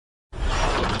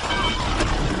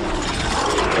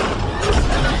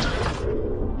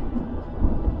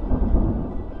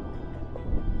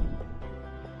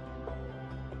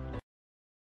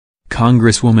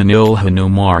Congresswoman Ilhan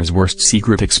Omar's worst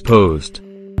secret exposed.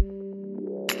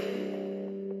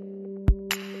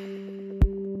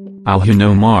 Ilhan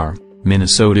Omar,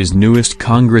 Minnesota's newest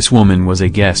congresswoman, was a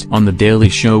guest on The Daily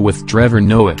Show with Trevor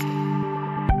Noah.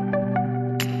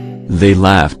 They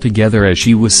laughed together as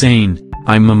she was saying,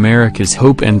 "I'm America's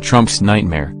hope and Trump's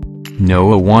nightmare."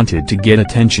 Noah wanted to get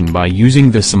attention by using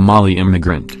the Somali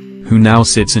immigrant, who now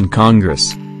sits in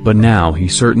Congress, but now he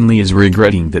certainly is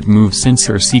regretting that move since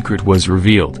her secret was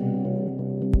revealed.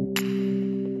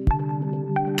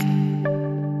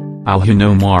 Ilhan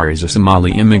Omar is a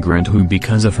Somali immigrant who,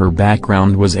 because of her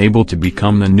background, was able to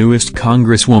become the newest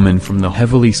congresswoman from the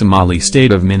heavily Somali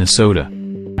state of Minnesota.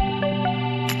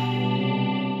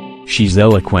 She's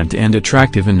eloquent and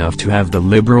attractive enough to have the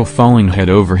liberal falling head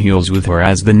over heels with her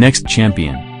as the next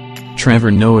champion.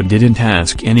 Trevor Noah didn't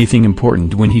ask anything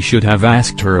important when he should have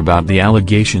asked her about the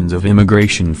allegations of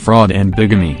immigration fraud and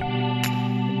bigamy.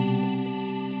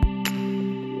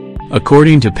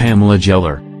 According to Pamela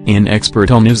Geller, an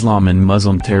expert on Islam and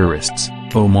Muslim terrorists,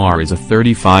 Omar is a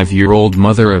 35-year-old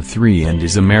mother of 3 and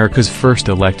is America's first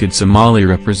elected Somali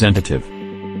representative.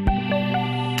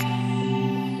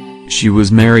 She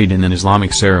was married in an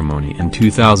Islamic ceremony in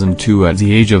 2002 at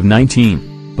the age of 19,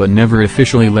 but never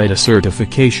officially led a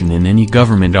certification in any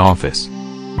government office.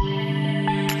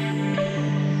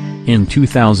 In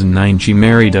 2009 she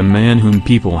married a man whom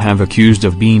people have accused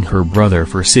of being her brother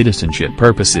for citizenship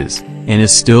purposes, and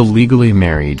is still legally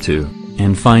married to,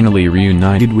 and finally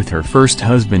reunited with her first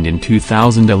husband in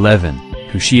 2011,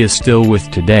 who she is still with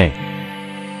today.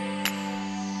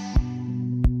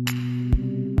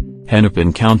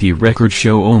 Hennepin County records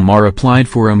show Omar applied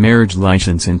for a marriage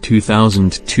license in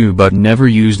 2002 but never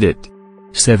used it.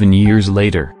 7 years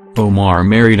later, Omar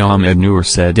married Ahmed Nur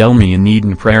Said Elmi in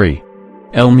Eden Prairie.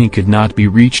 Elmi could not be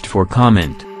reached for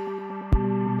comment.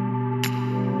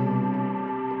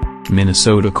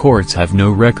 Minnesota courts have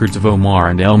no records of Omar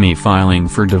and Elmi filing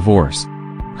for divorce.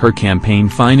 Her campaign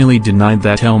finally denied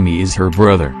that Elmi is her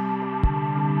brother.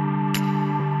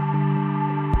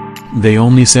 They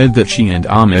only said that she and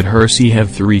Ahmed Hirsi have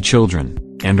 3 children,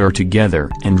 and are together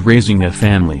and raising a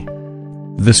family.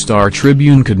 The Star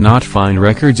Tribune could not find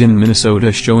records in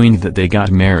Minnesota showing that they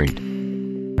got married.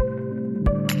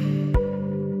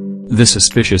 The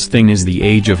suspicious thing is the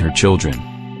age of her children.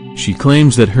 She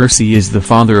claims that Hirsi is the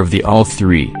father of the all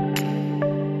 3.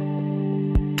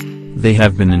 They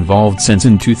have been involved since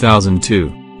in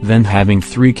 2002, then having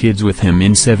 3 kids with him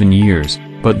in 7 years,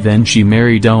 but then she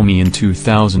married Elmi in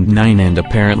 2009 and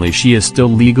apparently she is still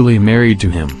legally married to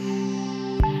him.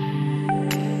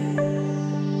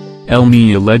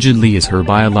 Elmi allegedly is her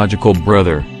biological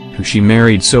brother, who she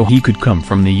married so he could come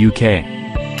from the UK.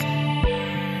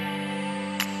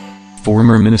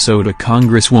 Former Minnesota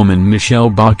Congresswoman Michelle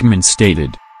Bachmann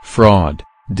stated, "Fraud,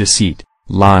 deceit,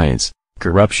 lies,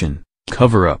 corruption,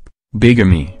 cover-up,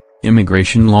 bigamy,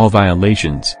 immigration law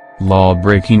violations,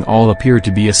 law-breaking all appear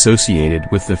to be associated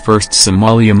with the first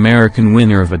Somali American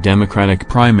winner of a Democratic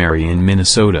primary in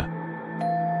Minnesota."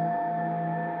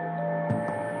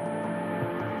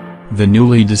 The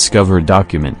newly discovered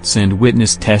documents and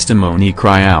witness testimony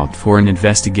cry out for an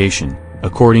investigation,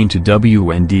 according to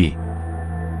WND.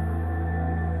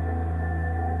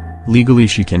 Legally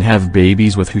she can have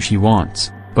babies with who she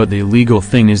wants, but the illegal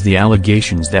thing is the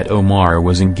allegations that Omar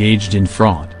was engaged in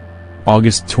fraud.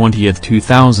 August 20,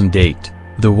 2008,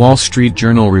 The Wall Street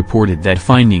Journal reported that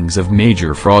findings of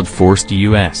major fraud forced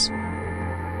U.S.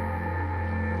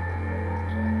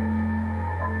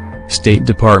 State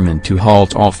Department to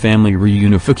halt all family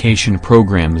reunification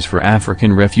programs for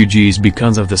African refugees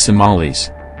because of the Somalis.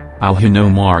 Ilhan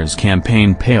Omar's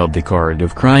campaign paled the card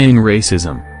of crying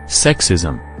racism,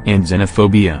 sexism, and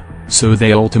xenophobia, so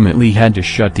they ultimately had to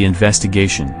shut the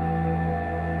investigation.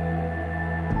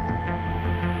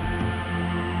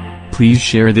 Please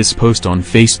share this post on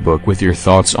Facebook with your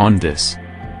thoughts on this.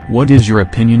 What is your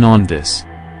opinion on this?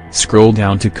 Scroll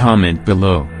down to comment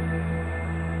below.